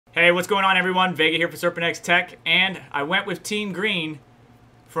Hey, what's going on everyone? Vega here for SerpentX Tech, and I went with Team Green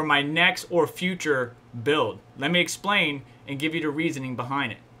for my next or future build. Let me explain and give you the reasoning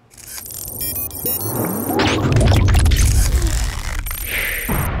behind it.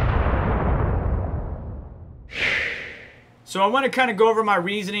 So I want to kind of go over my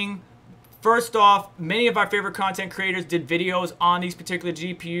reasoning. First off, many of our favorite content creators did videos on these particular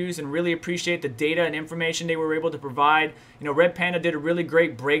GPUs and really appreciate the data and information they were able to provide. You know, Red Panda did a really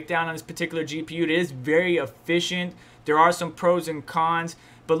great breakdown on this particular GPU. It is very efficient. There are some pros and cons,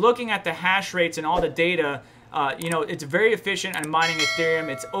 but looking at the hash rates and all the data, you know, it's very efficient at mining Ethereum.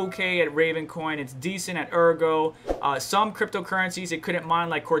 It's okay at Ravencoin. It's decent at Ergo. Some cryptocurrencies it couldn't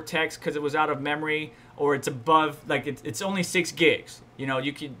mine, like Cortex, because it was out of memory, or it's above, like it's only 6 gigs. You know,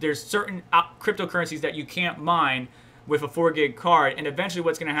 there's certain cryptocurrencies that you can't mine with a 4 gig card, and eventually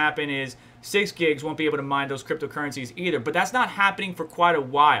what's going to happen is 6 gigs won't be able to mine those cryptocurrencies either. But that's not happening for quite a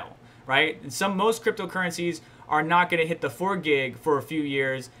while, right? And most cryptocurrencies are not going to hit the 4 gig for a few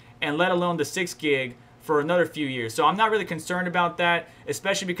years, and let alone the 6 gig for another few years. So I'm not really concerned about that,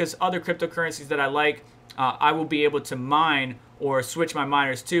 especially because other cryptocurrencies that I like, I will be able to mine or switch my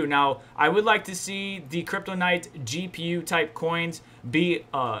miners to. Now, I would like to see the Kryptonite GPU type coins be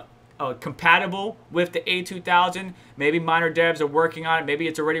compatible with the A2000. Maybe miner devs are working on it. Maybe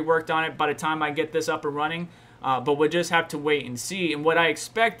it's already worked on it by the time I get this up and running. But we'll just have to wait and see. And what I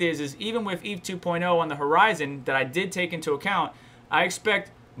expect is even with EVE 2.0 on the horizon that I did take into account, I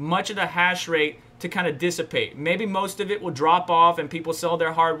expect much of the hash rate to kind of dissipate. Maybe most of it will drop off and people sell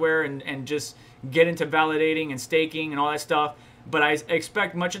their hardware and just get into validating and staking and all that stuff. But I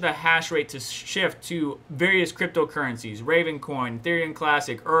expect much of the hash rate to shift to various cryptocurrencies, Ravencoin, Ethereum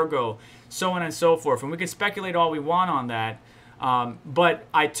Classic, Ergo, so on and so forth. And we can speculate all we want on that. But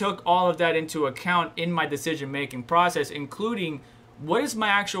I took all of that into account in my decision-making process, including what is my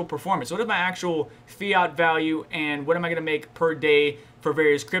actual performance? What is my actual fiat value, and what am I going to make per day for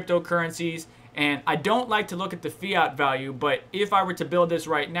various cryptocurrencies? And I don't like to look at the fiat value, but if I were to build this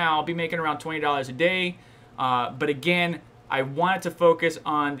right now, I'll be making around $20 a day. But again, I wanted to focus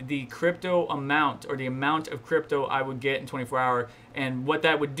on the crypto amount, or the amount of crypto I would get in 24 hours. And what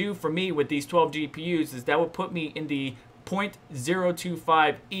that would do for me with these 12 GPUs is that would put me in the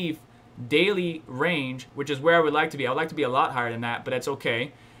 0.025 ETH daily range, which is where I would like to be. I would like to be a lot higher than that, but that's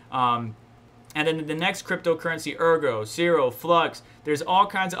okay. And then the next cryptocurrency, Ergo, Zero, Flux, there's all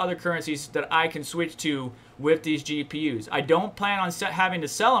kinds of other currencies that I can switch to with these GPUs. I don't plan on having to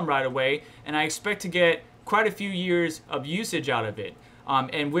sell them right away, and I expect to get quite a few years of usage out of it.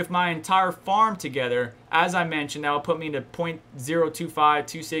 And with my entire farm together, as I mentioned, that will put me in the 0.025,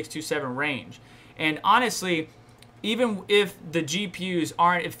 26, 27 range. And honestly, even if the GPUs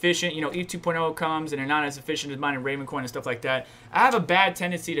aren't efficient, you know, EVE 2.0 comes and they're not as efficient as mine in Ravencoin and stuff like that, I have a bad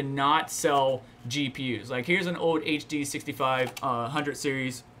tendency to not sell GPUs. Like, here's an old HD 6500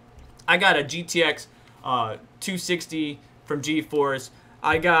 series. I got a GTX 260 from GeForce.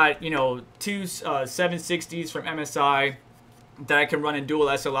 I got, you know, two 760s from MSI that I can run in dual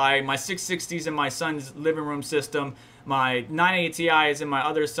SLI. My 660s in my son's living room system. My 980 Ti is in my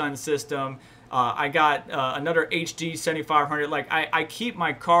other son's system. I got another HD 7500. Like, I keep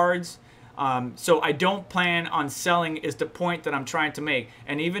my cards, so I don't plan on selling, is the point that I'm trying to make.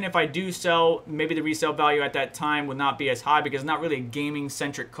 And even if I do sell, maybe the resale value at that time will not be as high, because it's not really a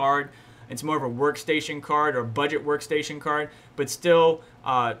gaming-centric card. It's more of a workstation card, or budget workstation card. But still,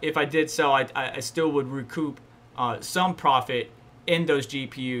 if I did sell, I still would recoup some profit in those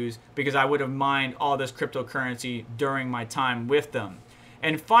GPUs, because I would have mined all this cryptocurrency during my time with them.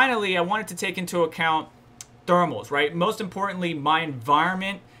 And finally, I wanted to take into account thermals, right? Most importantly, my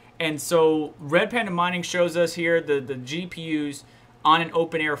environment. And so Red Panda Mining shows us here the GPUs on an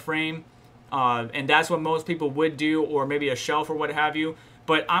open air frame. And that's what most people would do, or maybe a shelf or what have you.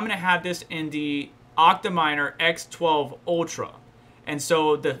 But I'm going to have this in the Octominer X12Ultra. And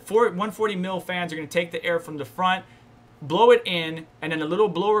so the 140 mil fans are going to take the air from the front, blow it in, and then the little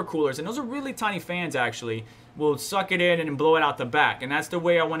blower coolers, and those are really tiny fans actually, will suck it in and blow it out the back. And that's the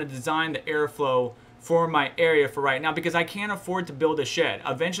way I want to design the airflow for my area for right now, because I can't afford to build a shed.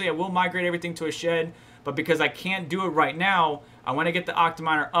 Eventually I will migrate everything to a shed, but because I can't do it right now, I want to get the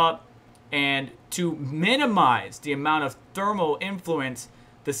Octominer up, and to minimize the amount of thermal influence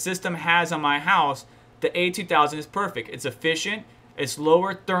the system has on my house, the A2000 is perfect. It's efficient. It's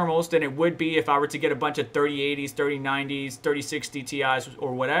lower thermals than it would be if I were to get a bunch of 3080s, 3090s, 3060 Ti's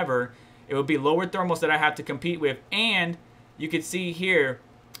or whatever. It would be lower thermals that I have to compete with. And you can see here,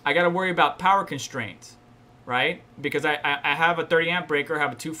 I got to worry about power constraints, right? Because I have a 30 amp breaker, I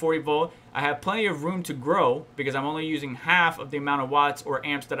have a 240 volt. I have plenty of room to grow because I'm only using half of the amount of watts or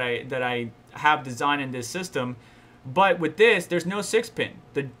amps that I have designed in this system. But with this, there's no 6-pin.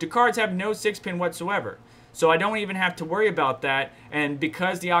 The cards have no 6-pin whatsoever. So I don't even have to worry about that. And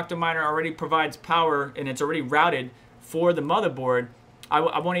because the Octominer already provides power and it's already routed for the motherboard,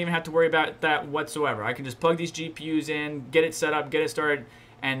 I won't even have to worry about that whatsoever. I can just plug these GPUs in, get it set up, get it started,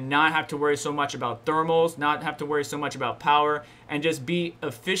 and not have to worry so much about thermals, not have to worry so much about power, and just be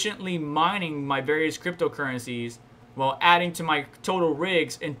efficiently mining my various cryptocurrencies while adding to my total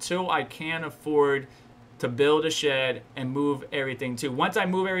rigs until I can afford to build a shed and move everything to. Once I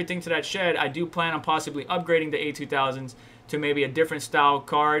move everything to that shed, I do plan on possibly upgrading the A2000s to maybe a different style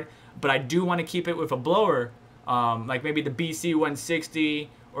card, but I do want to keep it with a blower, like maybe the BC160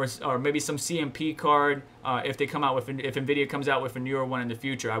 or maybe some CMP card if Nvidia comes out with a newer one in the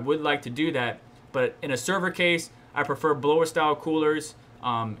future. I would like to do that, but in a server case, I prefer blower style coolers.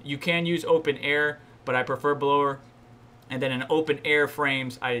 You can use open air, but I prefer blower. And then in open air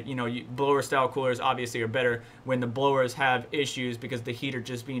frames, blower style coolers obviously are better when the blowers have issues because the heat are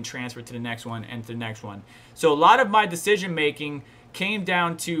just being transferred to the next one and to the next one. So a lot of my decision making came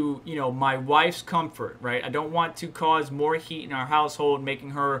down to, my wife's comfort, right? I don't want to cause more heat in our household, making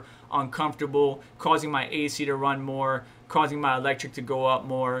her uncomfortable, causing my AC to run more, causing my electric to go up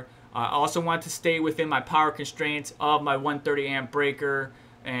more. I also want to stay within my power constraints of my 130 amp breaker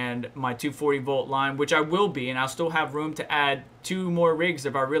and my 240 volt line, which I will be, and I'll still have room to add 2 more rigs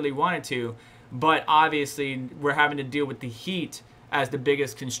if I really wanted to, but obviously we're having to deal with the heat as the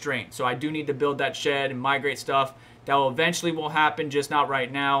biggest constraint. So I do need to build that shed and migrate stuff. That will eventually happen, just not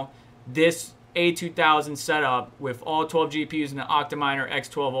right now. This A2000 setup with all 12 GPUs and the Octominer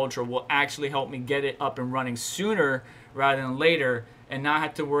X12Ultra will actually help me get it up and running sooner rather than later and not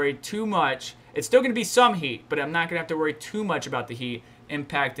have to worry too much. It's still going to be some heat, but I'm not going to have to worry too much about the heat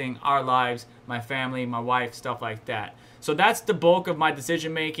impacting our lives, my family, my wife, stuff like that. So that's the bulk of my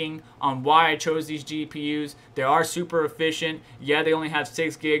decision making on why I chose these GPUs. They are super efficient. Yeah, they only have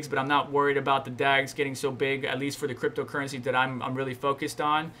 6 gigs, but I'm not worried about the DAGs getting so big, at least for the cryptocurrency that I'm really focused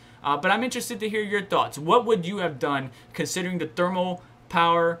on. But I'm interested to hear your thoughts. What would you have done considering the thermal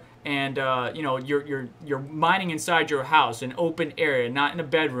power and you're mining inside your house, an open area, not in a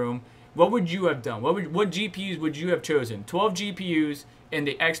bedroom? What would you have done? What GPUs would you have chosen? 12 GPUs in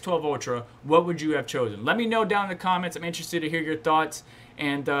the X12 Ultra, what would you have chosen? Let me know down in the comments. I'm interested to hear your thoughts.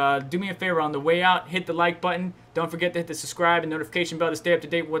 And do me a favor, on the way out, hit the like button. Don't forget to hit the subscribe and notification bell to stay up to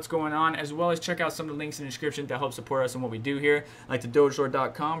date with what's going on, as well as check out some of the links in the description to help support us in what we do here, like the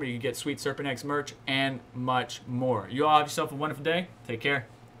dogestore.com, where you can get sweet Serpent X merch and much more. You all have yourself a wonderful day. Take care.